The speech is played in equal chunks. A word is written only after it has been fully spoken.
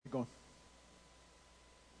Going.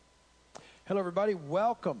 Hello, everybody.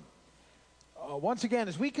 Welcome. Once again,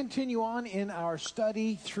 as we continue on in our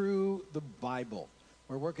study through the Bible,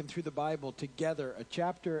 we're working through the Bible together, a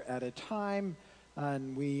chapter at a time,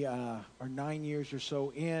 and we are 9 years or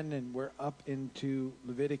so in, and we're up into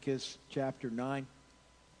Leviticus chapter 9.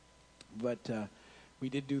 But we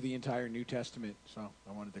did do the entire New Testament, so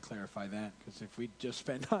I wanted to clarify that, because if we just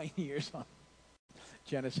spent 9 years on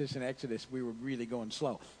Genesis and Exodus, we were really going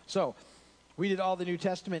slow. So we did all the New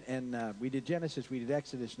Testament, and we did Genesis, we did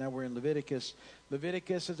Exodus. Now we're in Leviticus.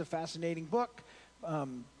 Leviticus is a fascinating book,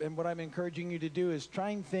 and what I'm encouraging you to do is try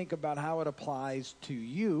and think about how it applies to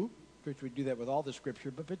you, which we do that with all the Scripture,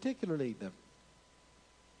 but particularly the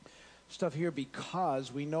stuff here,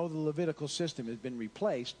 because we know the Levitical system has been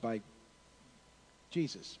replaced by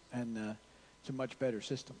Jesus, and it's a much better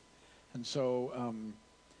system. And so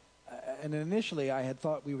and initially, I had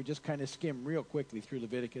thought we would just kind of skim real quickly through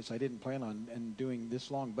Leviticus. I didn't plan on doing this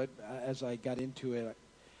long, but as I got into it,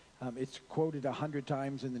 it's quoted 100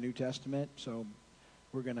 times in the New Testament. So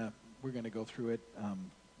we're gonna go through it,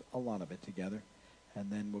 a lot of it together, and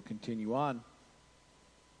then we'll continue on.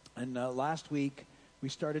 And last week we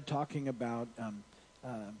started talking about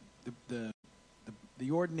the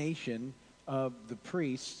ordination of the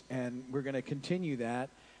priests, and we're going to continue that.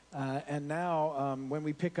 And now, when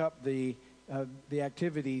we pick up the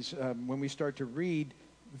activities, when we start to read,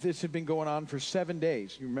 this had been going on for 7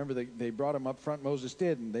 days. You remember they brought them up front, Moses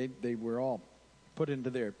did, and they were all put into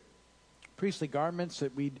their priestly garments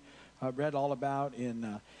that we'd read all about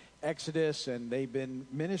in Exodus, and they've been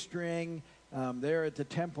ministering there at the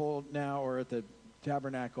temple now, or at the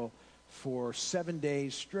tabernacle, for 7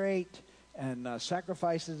 days straight. And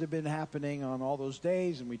sacrifices have been happening on all those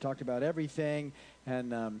days, and we talked about everything.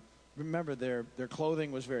 And remember, their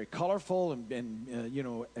clothing was very colorful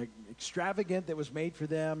and extravagant, that was made for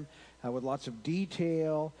them, with lots of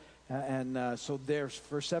detail. So there's,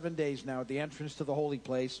 for 7 days now, at the entrance to the holy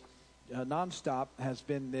place, nonstop has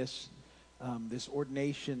been this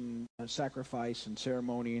ordination sacrifice and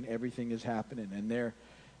ceremony, and everything is happening.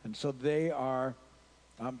 And so they are,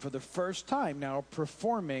 for the first time now,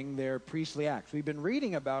 performing their priestly acts. We've been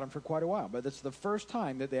reading about them for quite a while, but it's the first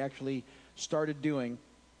time that they actually started doing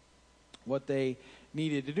what they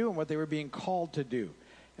needed to do and what they were being called to do.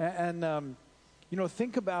 And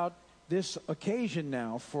think about this occasion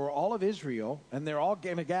now for all of Israel, and they're all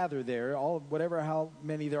going to gather there, how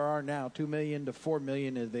many there are now, 2 million to 4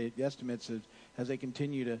 million is the estimates, as they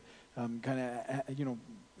continue to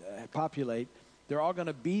populate. They're all going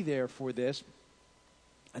to be there for this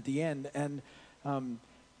at the end. And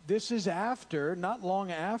this is not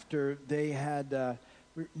long after they had,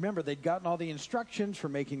 remember, they'd gotten all the instructions for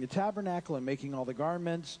making the tabernacle and making all the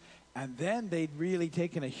garments, and then they'd really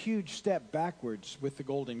taken a huge step backwards with the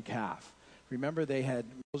golden calf. Remember,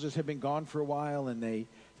 Moses had been gone for a while, and they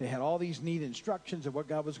had all these neat instructions of what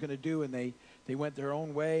God was going to do, and they went their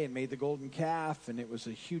own way and made the golden calf, and it was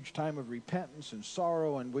a huge time of repentance and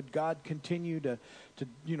sorrow. And would God continue to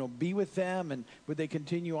be with them, and would they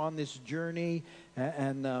continue on this journey?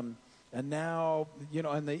 And now,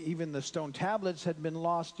 even the stone tablets had been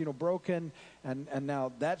lost, broken, and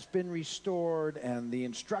now that's been restored, and the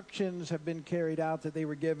instructions have been carried out that they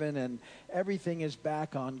were given, and everything is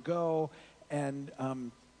back on go. And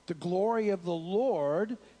the glory of the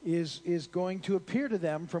Lord is going to appear to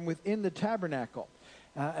them from within the tabernacle.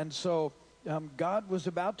 And so God was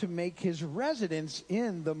about to make his residence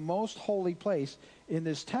in the most holy place in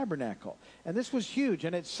this tabernacle. And this was huge.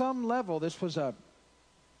 And at some level, it was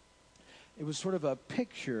sort of a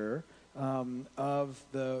picture of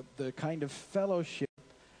the kind of fellowship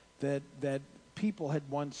that people had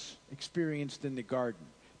once experienced in the garden.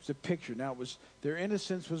 It was a picture. Now, their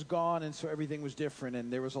innocence was gone, and so everything was different,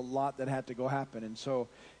 and there was a lot that had to go happen. And so,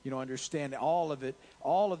 understand all of it,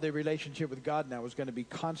 all of their relationship with God now was going to be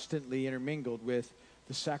constantly intermingled with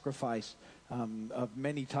the sacrifice of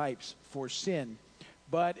many types for sin.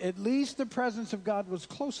 But at least the presence of God was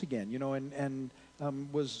close again, and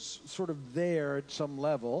was sort of there at some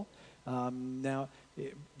level. Now,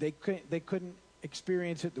 they couldn't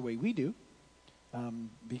experience it the way we do.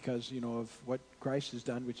 Because, of what Christ has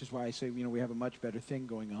done, which is why I say, we have a much better thing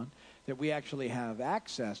going on, that we actually have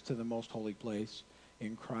access to the most holy place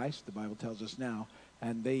in Christ, the Bible tells us now,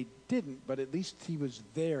 and they didn't, but at least he was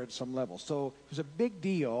there at some level. So it was a big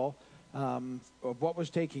deal of what was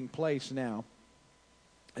taking place now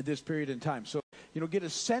at this period in time. So, get a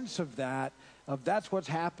sense of that, that's what's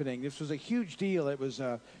happening. This was a huge deal. It was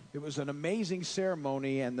an amazing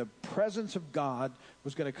ceremony, and the presence of God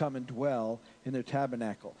was going to come and dwell in their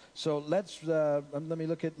tabernacle. So let me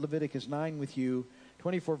look at Leviticus 9 with you,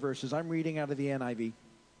 24 verses. I'm reading out of the NIV.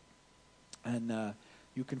 And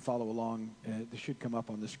you can follow along. This should come up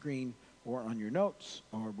on the screen or on your notes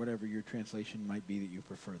or whatever your translation might be that you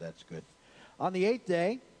prefer. That's good. On the 8th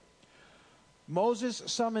day, Moses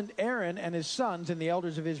summoned Aaron and his sons and the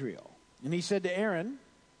elders of Israel. And he said to Aaron,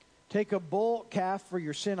 take a bull calf for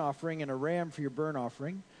your sin offering and a ram for your burnt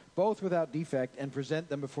offering, both without defect, and present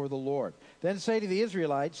them before the Lord. Then say to the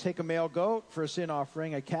Israelites, take a male goat for a sin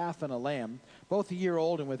offering, a calf and a lamb, both a year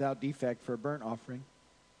old and without defect, for a burnt offering,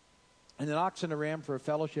 and an ox and a ram for a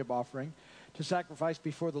fellowship offering, to sacrifice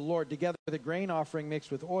before the Lord, together with a grain offering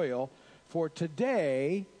mixed with oil, for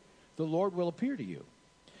today the Lord will appear to you.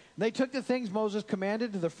 And they took the things Moses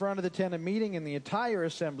commanded to the front of the tent of meeting, and the entire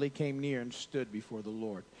assembly came near and stood before the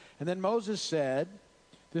Lord. And then Moses said,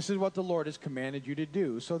 this is what the Lord has commanded you to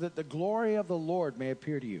do, so that the glory of the Lord may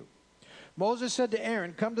appear to you. Moses said to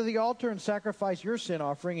Aaron, come to the altar and sacrifice your sin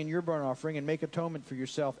offering and your burnt offering, and make atonement for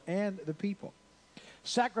yourself and the people.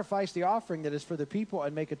 Sacrifice the offering that is for the people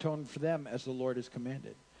and make atonement for them as the Lord has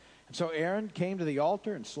commanded. And so Aaron came to the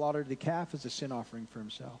altar and slaughtered the calf as a sin offering for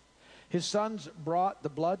himself. His sons brought the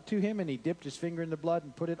blood to him, and he dipped his finger in the blood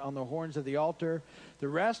and put it on the horns of the altar. The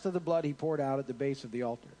rest of the blood he poured out at the base of the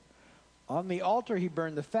altar. On the altar he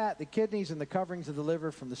burned the fat, the kidneys, and the coverings of the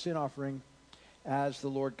liver from the sin offering, as the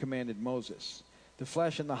Lord commanded Moses. The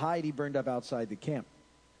flesh and the hide he burned up outside the camp.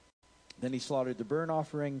 Then he slaughtered the burnt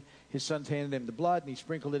offering. His sons handed him the blood, and he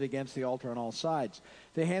sprinkled it against the altar on all sides.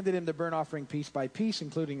 They handed him the burnt offering piece by piece,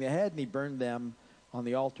 including the head, and he burned them on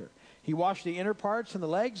the altar. He washed the inner parts and the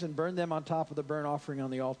legs and burned them on top of the burnt offering on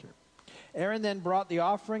the altar. Aaron then brought the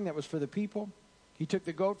offering that was for the people. He took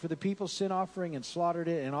the goat for the people's sin offering and slaughtered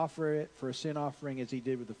it and offered it for a sin offering as he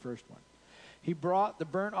did with the first one. He brought the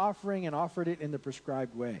burnt offering and offered it in the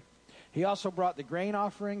prescribed way. He also brought the grain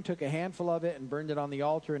offering, took a handful of it, and burned it on the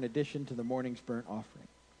altar in addition to the morning's burnt offering.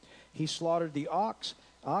 He slaughtered the ox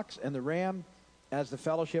and the ram as the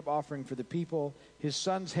fellowship offering for the people. His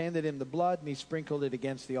sons handed him the blood, and he sprinkled it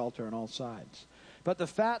against the altar on all sides. But the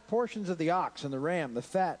fat portions of the ox and the ram, the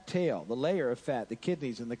fat tail, the layer of fat, the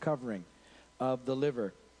kidneys, and the covering of the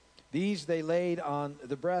liver, these they laid on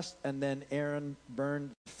the breast, and then Aaron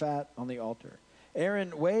burned fat on the altar.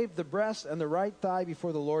 Aaron waved the breast and the right thigh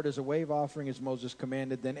before the Lord as a wave offering, as Moses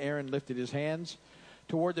commanded. Then Aaron lifted his hands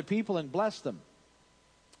toward the people and blessed them.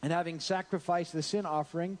 And having sacrificed the sin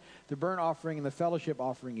offering, the burnt offering, and the fellowship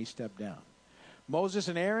offering, he stepped down. Moses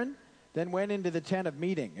and Aaron then went into the tent of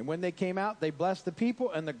meeting. And when they came out, they blessed the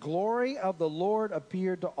people, and the glory of the Lord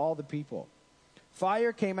appeared to all the people.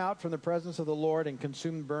 Fire came out from the presence of the Lord and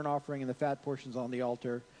consumed the burnt offering and the fat portions on the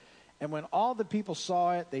altar. And when all the people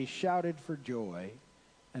saw it, they shouted for joy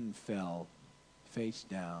and fell face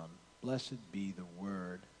down. Blessed be the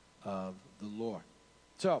word of the Lord.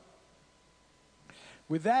 So,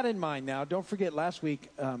 with that in mind now, don't forget last week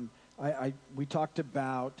we talked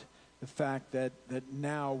about the fact that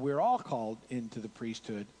now we're all called into the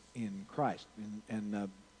priesthood in Christ. And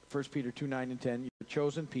 1 Peter 2, 9 and 10, you're a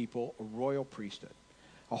chosen people, a royal priesthood,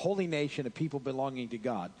 a holy nation, a people belonging to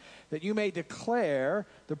God, that you may declare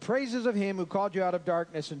the praises of him who called you out of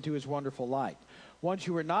darkness into his wonderful light. Once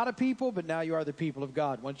you were not a people, but now you are the people of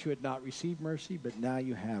God. Once you had not received mercy, but now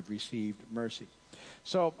you have received mercy.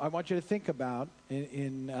 So I want you to think about,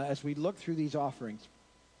 as we look through these offerings,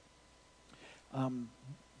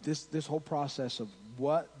 this whole process of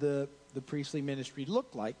what the priestly ministry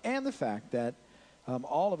looked like, and the fact that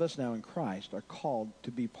all of us now in Christ are called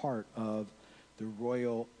to be part of the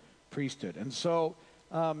royal priesthood. And so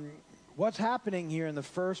what's happening here in the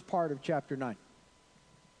first part of chapter 9,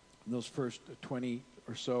 in those first 20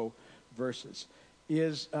 or so verses,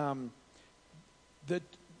 is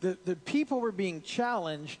the people were being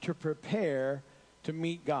challenged to prepare to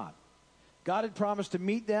meet God. God had promised to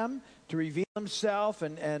meet them, to reveal himself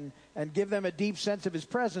and give them a deep sense of his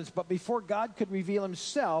presence. But before God could reveal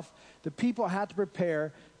himself, the people had to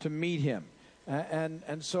prepare to meet him.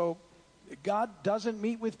 And so God doesn't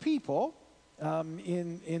meet with people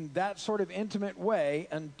in that sort of intimate way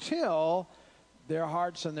until their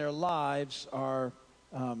hearts and their lives are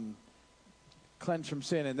cleansed from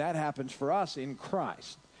sin. And that happens for us in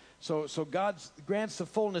Christ. So God grants the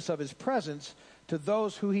fullness of his presence to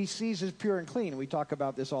those who he sees as pure and clean. We talk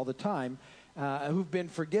about this all the time, who've been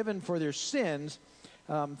forgiven for their sins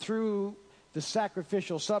through the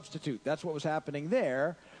sacrificial substitute. That's what was happening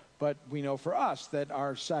there. But we know for us that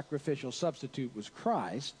our sacrificial substitute was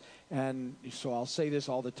Christ. And so I'll say this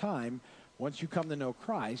all the time. Once you come to know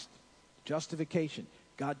Christ, justification,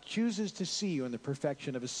 God chooses to see you in the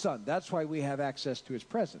perfection of his Son. That's why we have access to his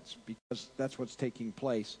presence, because that's what's taking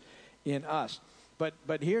place in us.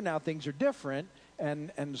 But here now things are different,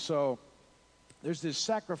 And so there's this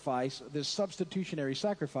sacrifice, this substitutionary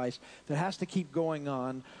sacrifice that has to keep going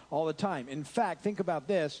on all the time. In fact, think about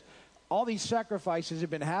this. All these sacrifices have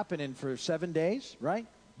been happening for 7 days, right?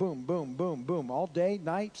 Boom, boom, boom, boom. All day,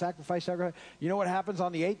 night, sacrifice, sacrifice. You know what happens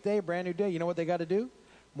on the 8th day, a brand new day? You know what they got to do?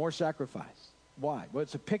 More sacrifice. Why? Well,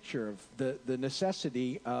 it's a picture of the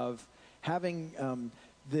necessity of having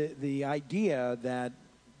the idea that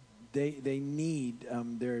they need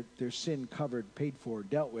their sin covered, paid for,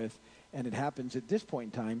 dealt with. And it happens at this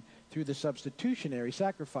point in time through the substitutionary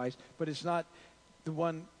sacrifice. But it's not the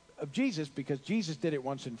one of Jesus, because Jesus did it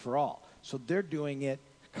once and for all. So they're doing it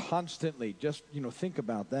constantly. Just, think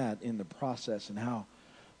about that in the process and how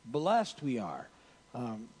blessed we are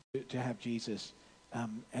to have Jesus.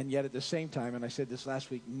 And yet at the same time, and I said this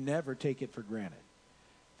last week, never take it for granted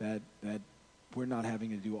that we're not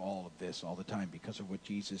having to do all of this all the time because of what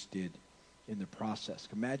Jesus did in the process.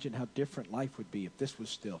 Imagine how different life would be if this was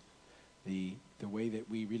still the way that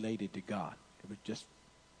we related to God. It would just,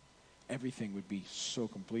 everything would be so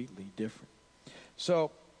completely different.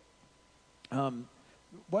 So,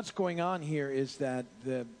 what's going on here is that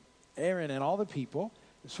Aaron and all the people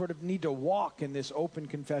sort of need to walk in this open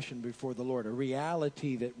confession before the Lord, a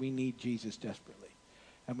reality that we need Jesus desperately,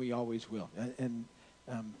 and we always will.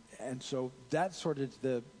 And so that's sort of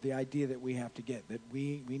the idea that we have to get, that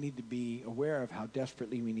we need to be aware of how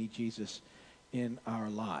desperately we need Jesus in our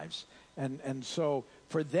lives. And so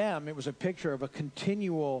for them, it was a picture of a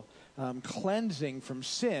continual cleansing from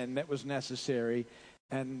sin that was necessary,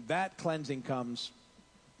 and that cleansing comes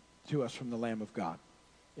to us from the Lamb of God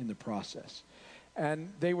in the process.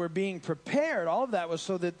 And they were being prepared. All of that was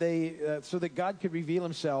so that God could reveal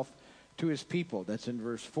himself to his people. That's in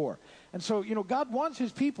verse 4. And so, God wants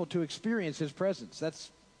his people to experience his presence.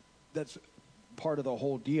 That's part of the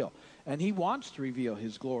whole deal. And he wants to reveal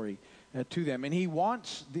his glory to them. And he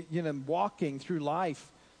wants walking through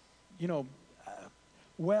life,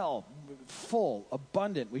 well, full,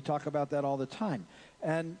 abundant. We talk about that all the time.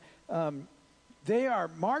 And they are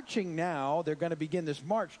marching now. They're going to begin this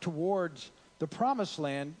march towards the promised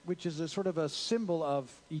land, which is a sort of a symbol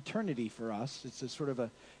of eternity for us. It's a sort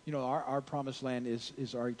of our promised land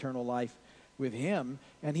is our eternal life with him.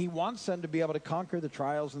 And he wants them to be able to conquer the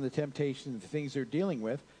trials and the temptations and the things they're dealing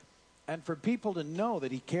with. And for people to know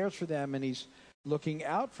that he cares for them and he's looking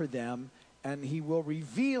out for them, and he will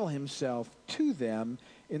reveal himself to them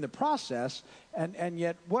in the process. And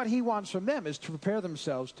yet what he wants from them is to prepare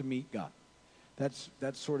themselves to meet God. That's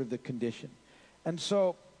sort of the condition. And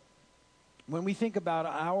so when we think about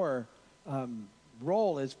our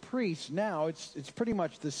role as priests now, it's pretty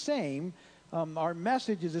much the same. Our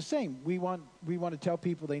message is the same. We want to tell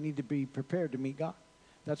people they need to be prepared to meet God.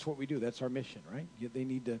 That's what we do. That's our mission, right? They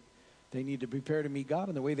need to prepare to meet God,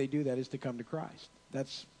 and the way they do that is to come to Christ.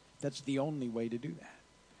 That's the only way to do that.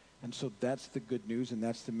 And so that's the good news, and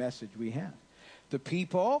that's the message we have. The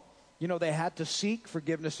people, they had to seek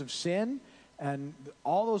forgiveness of sin, and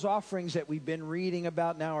all those offerings that we've been reading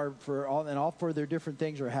about now are all for their different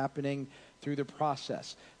things are happening through the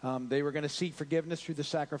process. They were going to seek forgiveness through the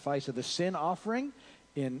sacrifice of the sin offering,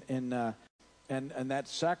 and that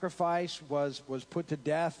sacrifice was put to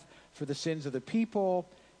death for the sins of the people,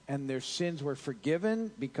 and their sins were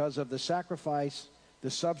forgiven because of the sacrifice.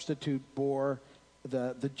 The substitute bore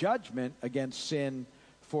the judgment against sin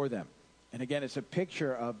for them. And again, it's a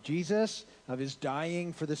picture of Jesus, of his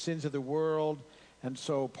dying for the sins of the world. And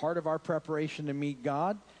so part of our preparation to meet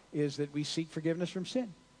God is that we seek forgiveness from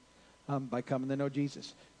sin by coming to know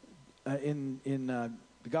Jesus. In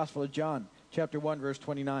the Gospel of John, chapter 1, verse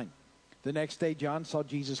 29. The next day, John saw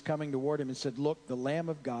Jesus coming toward him and said, "Look, the Lamb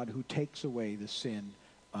of God who takes away the sin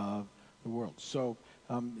of the world." So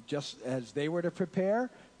just as they were to prepare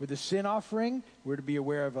with the sin offering, we're to be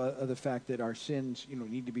aware of the fact that our sins,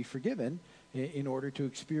 need to be forgiven in order to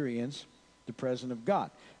experience the presence of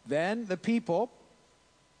God. Then the people,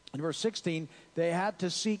 in verse 16, they had to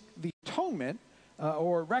seek the atonement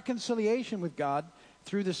or reconciliation with God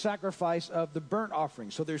through the sacrifice of the burnt offering.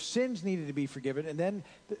 So their sins needed to be forgiven. And then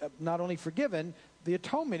not only forgiven, the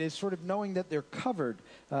atonement is sort of knowing that they're covered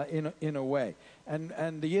in a way.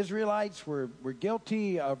 And the Israelites were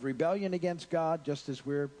guilty of rebellion against God, just as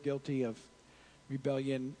we're guilty of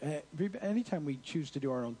rebellion. Anytime we choose to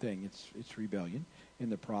do our own thing, it's rebellion in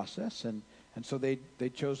the process. And so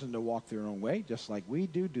they'd chosen to walk their own way, just like we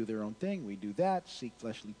do their own thing. We do that, seek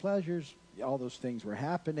fleshly pleasures. All those things were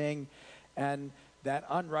happening. And that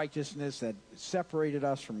unrighteousness that separated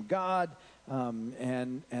us from God,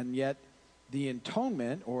 and yet the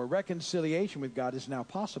atonement or reconciliation with God is now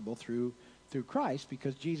possible through Christ,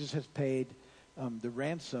 because Jesus has paid the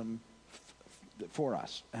ransom for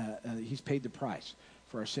us. He's paid the price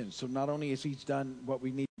for our sins. So not only has he done what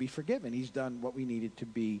we need to be forgiven, he's done what we needed to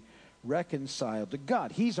be reconciled to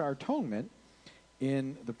God. He's our atonement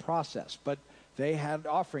in the process. But they had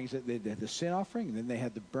offerings. They had the sin offering, and then they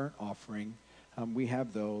had the burnt offering. We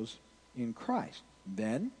have those in Christ.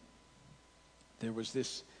 Then there was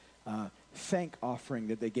this thank offering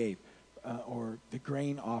that they gave, or the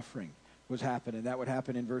grain offering was happening. That would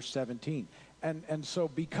happen in verse 17. And so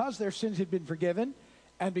because their sins had been forgiven,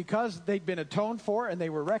 and because they'd been atoned for, and they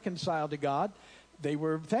were reconciled to God, they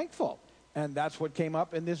were thankful. And that's what came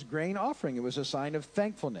up in this grain offering. It was a sign of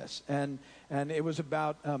thankfulness. And it was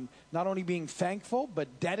about not only being thankful,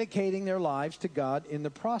 but dedicating their lives to God in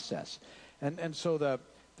the process. And so the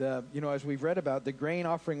as we've read about, the grain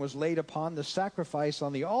offering was laid upon the sacrifice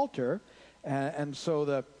on the altar. And so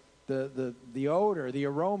the odor, the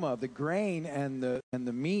aroma of the grain and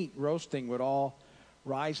the meat roasting would all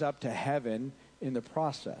rise up to heaven in the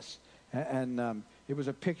process. And it was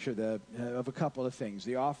a picture of a couple of things.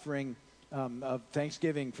 The offering of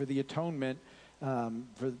thanksgiving for the atonement,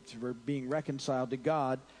 for being reconciled to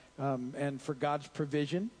God, and for God's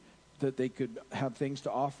provision, that they could have things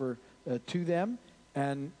to offer to them.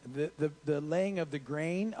 And the laying of the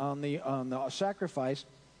grain on the sacrifice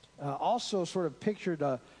also sort of pictured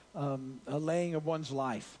a laying of one's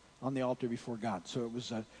life on the altar before God. So it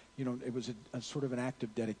was a sort of an act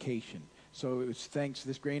of dedication. So it was thanks.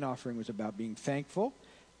 This grain offering was about being thankful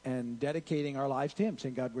and dedicating our lives to Him,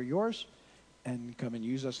 saying, God, we're yours, and come and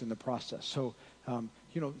use us in the process. So,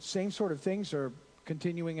 same sort of things are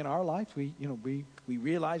continuing in our life. We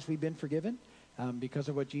realize we've been forgiven because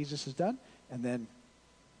of what Jesus has done, and then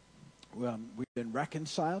we've been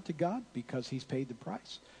reconciled to God because He's paid the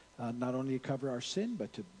price, not only to cover our sin,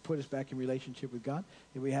 but to put us back in relationship with God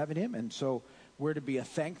that we have in Him. And so we're to be a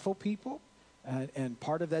thankful people, and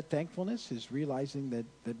part of that thankfulness is realizing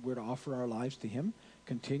that we're to offer our lives to Him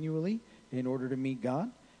continually in order to meet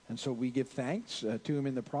God. And so we give thanks to Him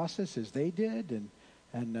in the process as they did,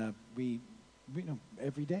 and we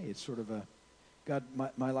every day it's sort of a, God,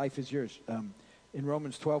 my life is yours. In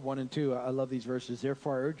Romans 12, 1 and 2, I love these verses.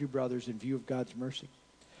 Therefore, I urge you, brothers, in view of God's mercy,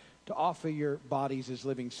 to offer your bodies as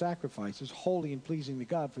living sacrifices, holy and pleasing to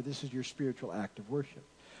God, for this is your spiritual act of worship.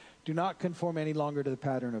 Do not conform any longer to the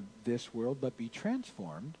pattern of this world, but be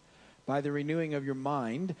transformed by the renewing of your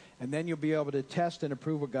mind, and then you'll be able to test and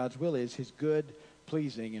approve what God's will is, His good,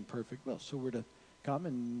 pleasing, and perfect will. So we're to come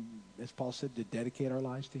and, as Paul said, to dedicate our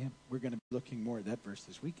lives to Him. We're going to be looking more at that verse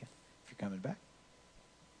this weekend, if you're coming back.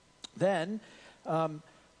 Then,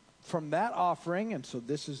 from that offering, and so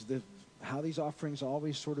this is how these offerings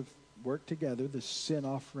always sort of work together, the sin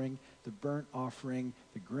offering, the burnt offering,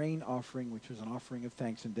 the grain offering, which was an offering of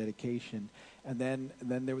thanks and dedication. And then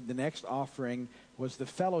the next offering was the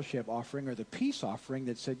fellowship offering, or the peace offering,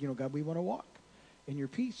 that said, God, we want to walk in your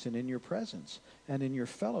peace and in your presence and in your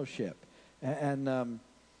fellowship. And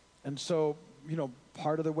so,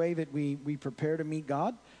 part of the way that we prepare to meet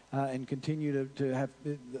God and continue to have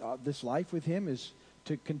this life with Him is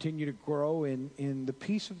to continue to grow in the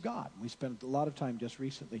peace of God. We spent a lot of time just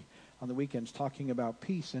recently on the weekends talking about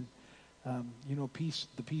peace, and peace,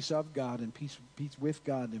 the peace of God, and peace with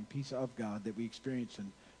God, and peace of God that we experience,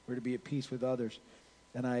 and we're to be at peace with others.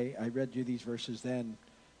 And I read you these verses then,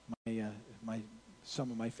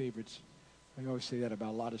 some of my favorites. I always say that about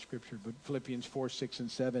a lot of scripture, but Philippians 4, 6,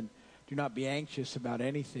 and 7. Do not be anxious about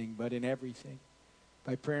anything, but in everything,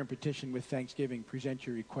 by prayer and petition with thanksgiving, present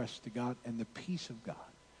your requests to God, and the peace of God,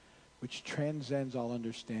 which transcends all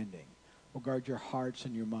understanding, will guard your hearts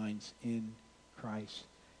and your minds in Christ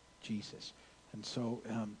Jesus. And so,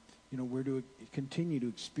 we're to continue to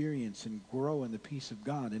experience and grow in the peace of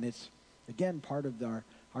God. And it's, again, part of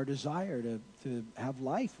our desire to have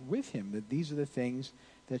life with Him, that these are the things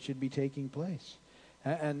that should be taking place.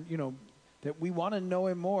 And that we want to know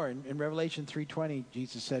Him more. In Revelation 3:20,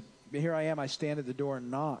 Jesus said, here I am, I stand at the door and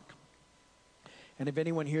knock. And if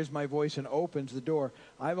anyone hears my voice and opens the door,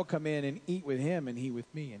 I will come in and eat with him and he with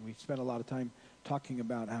me. And we've spent a lot of time talking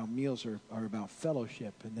about how meals are about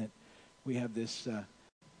fellowship, and that we have this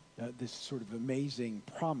this sort of amazing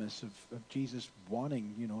promise of Jesus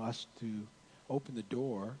wanting us to open the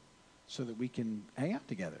door so that we can hang out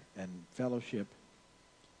together and fellowship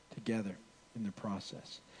together in the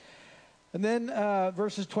process. And then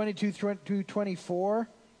verses 22 through 24,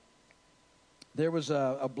 there was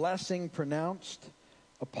a blessing pronounced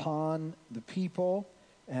upon the people,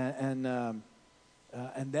 and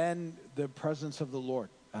then the presence of the Lord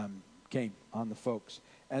came on the folks,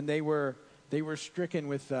 and they were stricken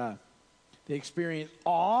with they experienced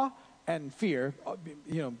awe and fear,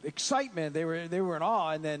 excitement. They were in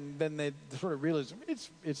awe, and then they sort of realized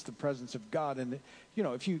it's the presence of God. And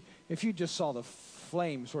if you just saw the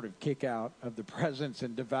flame sort of kick out of the presence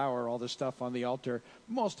and devour all the stuff on the altar,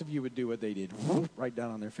 most of you would do what they did, right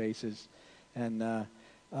down on their faces, and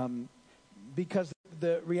because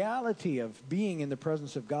the reality of being in the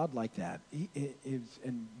presence of God like that is,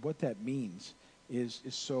 and what that means is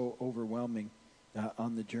so overwhelming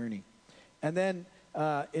on the journey. And then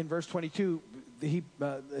in verse 22,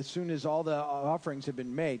 as soon as all the offerings had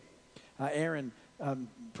been made, Aaron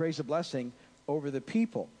prays a blessing over the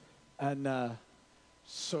people. And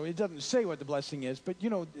so it doesn't say what the blessing is, but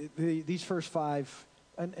these first five,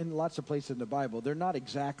 and lots of places in the Bible, they're not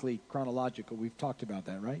exactly chronological. We've talked about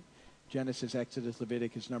that, right? Genesis, Exodus,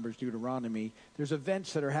 Leviticus, Numbers, Deuteronomy. There's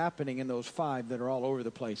events that are happening in those five that are all over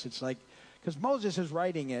the place. It's like, because Moses is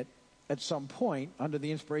writing it at some point under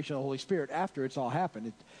the inspiration of the Holy Spirit after it's all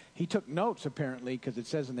happened. He took notes, apparently, because it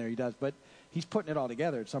says in there he does, but he's putting it all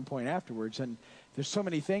together at some point afterwards. And there's so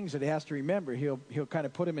many things that he has to remember. He'll kind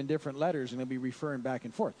of put them in different letters, and he'll be referring back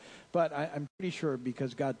and forth. But I'm pretty sure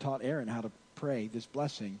because God taught Aaron how to pray this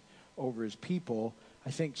blessing over his people.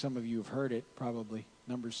 I think some of you have heard it, probably.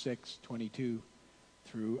 Numbers 6, 22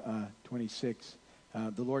 through 26.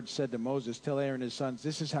 The Lord said to Moses, tell Aaron and his sons,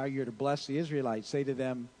 this is how you're to bless the Israelites. Say to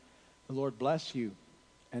them, the Lord bless you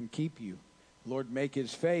and keep you. The Lord make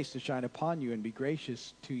his face to shine upon you and be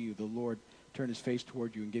gracious to you. The Lord turn his face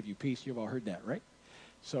toward you and give you peace. You've all heard that, right?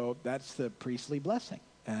 So that's the priestly blessing.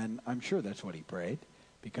 And I'm sure that's what he prayed,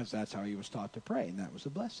 because that's how he was taught to pray, and that was a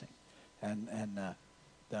blessing. And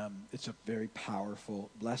it's a very powerful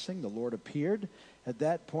blessing. The Lord appeared at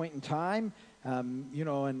that point in time, and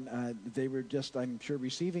they were just, I'm sure,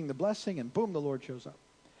 receiving the blessing, and boom, the Lord shows up.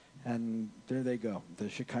 And there they go. The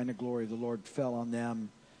Shekinah glory of the Lord fell on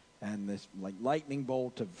them, and this like lightning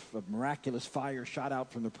bolt of miraculous fire shot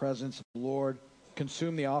out from the presence of the Lord,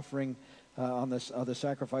 consumed the offering on the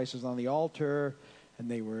sacrifices on the altar,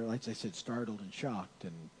 and they were, like I said, startled and shocked,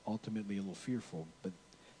 and ultimately a little fearful. But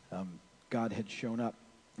God had shown up.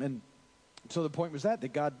 And so the point was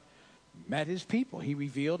that God met his people. He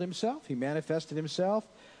revealed himself. He manifested himself.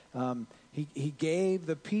 He gave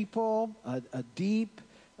the people a deep,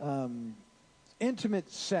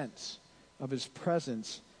 intimate sense of his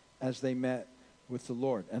presence as they met with the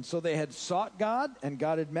Lord. And so they had sought God, and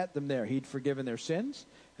God had met them there. He'd forgiven their sins.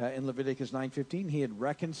 In Leviticus 9:15, he had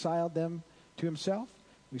reconciled them to himself.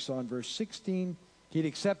 We saw in verse 16, he'd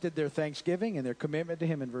accepted their thanksgiving and their commitment to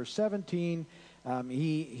him in verse 17.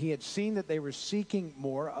 He had seen that they were seeking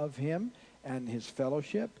more of him and his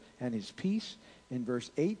fellowship and his peace in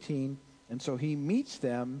verse 18. And so he meets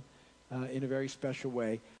them in a very special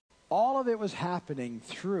way. All of it was happening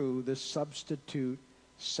through the substitute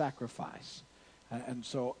sacrifice. And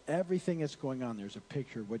so everything that's going on, there's a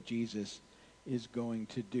picture of what Jesus is going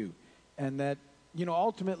to do. And that,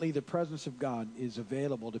 ultimately the presence of God is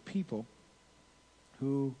available to people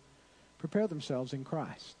who prepare themselves in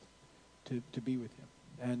Christ to be with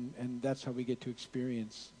him. And that's how we get to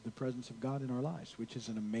experience the presence of God in our lives, which is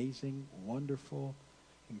an amazing, wonderful,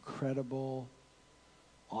 incredible,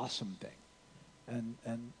 awesome thing.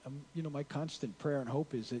 And my constant prayer and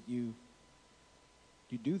hope is that you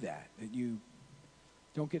do that you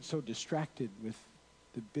don't get so distracted with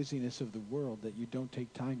the busyness of the world that you don't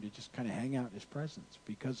take time to just kind of hang out in his presence,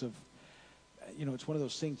 because of, it's one of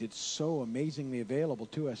those things, it's so amazingly available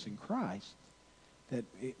to us in Christ that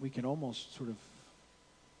we can almost sort of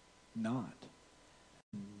not.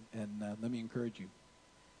 And let me encourage you,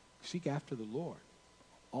 seek after the Lord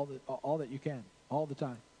all that you can, all the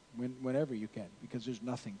time, whenever you can, because there's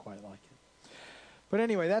nothing quite like it. But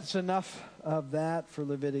anyway, that's enough of that for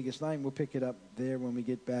Leviticus 9. We'll pick it up there when we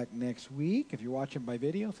get back next week. If you're watching by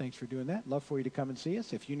video, thanks for doing that. Love for you to come and see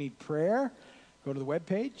us. If you need prayer, go to the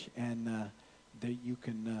webpage, and you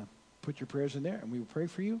can put your prayers in there, and we will pray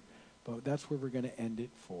for you. But that's where we're going to end it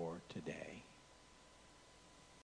for today.